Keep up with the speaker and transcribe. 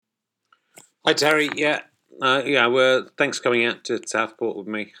Hi Terry, thanks for coming out to Southport with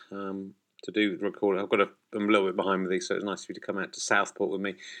me to do the recording. I'm a little bit behind with these, so it's nice of you to come out to Southport with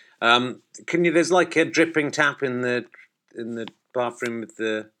me. Can you? There's like a dripping tap in the bathroom with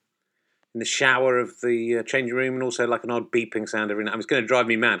in the shower of the changing room, and also like an odd beeping sound every night. It's going to drive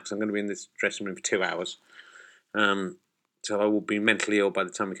me mad because I'm going to be in this dressing room for 2 hours. So I will be mentally ill by the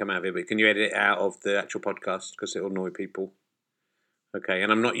time we come out of here. But can you edit it out of the actual podcast because it'll annoy people? Okay,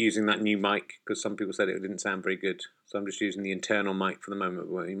 and I'm not using that new mic because some people said it didn't sound very good. So I'm just using the internal mic for the moment.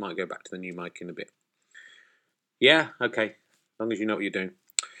 Well, you might go back to the new mic in a bit. Yeah, okay. As long as you know what you're doing.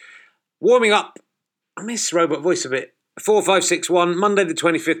 Warming up. I miss robot voice a bit. 4561, Monday the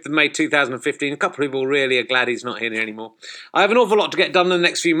 25th of May 2015. A couple of people really are glad he's not here anymore. I have an awful lot to get done in the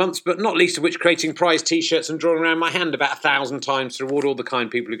next few months, but not least of which creating prize t-shirts and drawing around my hand about 1,000 times to reward all the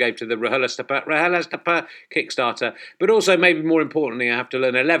kind people who gave to the RHLSTP Kickstarter. But also, maybe more importantly, I have to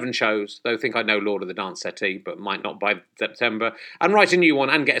learn 11 shows, though I think I know Lord of the Dance Settee, but might not by September, and write a new one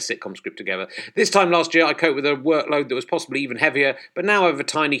and get a sitcom script together. This time last year, I coped with a workload that was possibly even heavier, but now I have a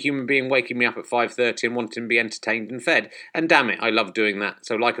tiny human being waking me up at 5:30 and wanting to be entertained and fed. And damn it, I love doing that.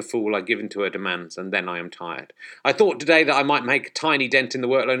 So like a fool, I give in to her demands, and then I am tired. I thought today that I might make a tiny dent in the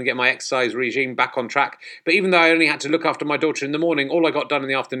workload and get my exercise regime back on track, but even though I only had to look after my daughter in the morning, all I got done in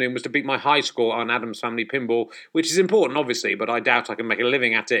the afternoon was to beat my high score on Addams Family Pinball, which is important, obviously, but I doubt I can make a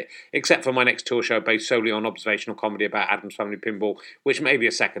living at it, except for my next tour show based solely on observational comedy about Addams Family Pinball, which may be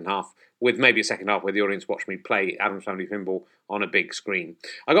a second half, with maybe a second half where the audience watch me play Addams Family Pinball on a big screen.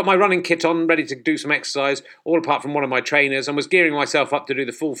 I got my running kit on, ready to do some exercise, all apart from one of my trainers, and was gearing myself up to do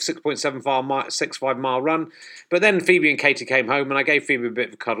the full 6.65 mile run. But then Phoebe and Katie came home, and I gave Phoebe a bit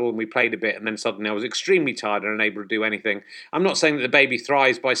of a cuddle, and we played a bit, and then suddenly I was extremely tired and unable to do anything. I'm not saying that the baby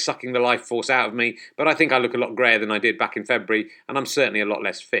thrives by sucking the life force out of me, but I think I look a lot greyer than I did back in February, and I'm certainly a lot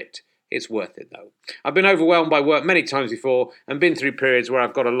less fit. It's worth it, though. I've been overwhelmed by work many times before and been through periods where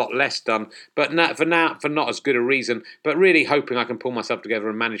I've got a lot less done, but for not as good a reason, but really hoping I can pull myself together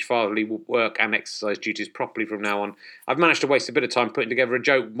and manage fatherly work and exercise duties properly from now on. I've managed to waste a bit of time putting together a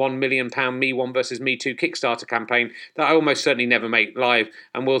joke £1 million Me One versus Me Two Kickstarter campaign that I almost certainly never make live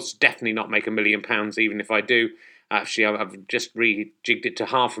and will definitely not make £1 million even if I do. Actually, I've just rejigged it to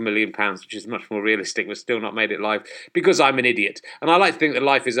 £500,000, which is much more realistic, but still not made it live, because I'm an idiot. And I like to think that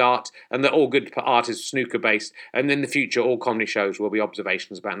life is art, and that all good art is snooker-based, and in the future all comedy shows will be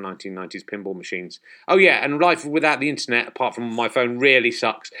observations about 1990s pinball machines. Oh yeah, and life without the internet, apart from my phone, really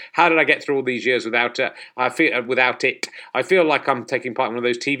sucks. How did I get through all these years without it? I feel like I'm taking part in one of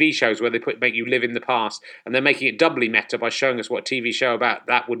those TV shows where they make you live in the past, and they're making it doubly meta by showing us what a TV show about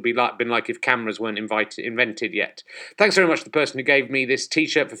that would be been like if cameras weren't invented yet. Thanks very much to the person who gave me this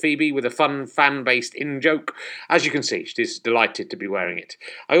t-shirt for Phoebe with a fun fan-based in-joke. As you can see, she's delighted to be wearing it.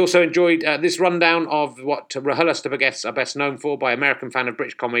 I also enjoyed this rundown of what RHLSTP guests are best known for by American fan of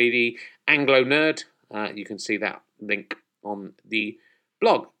British comedy Anglo Nerd. You can see that link on the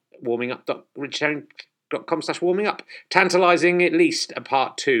blog, warmingup.richherring.com/warmingup. Tantalising, at least, a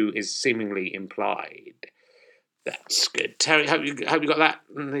part 2 is seemingly implied. That's good. Terry, hope you got that.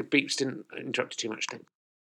 The beeps didn't interrupt you too much. Thanks.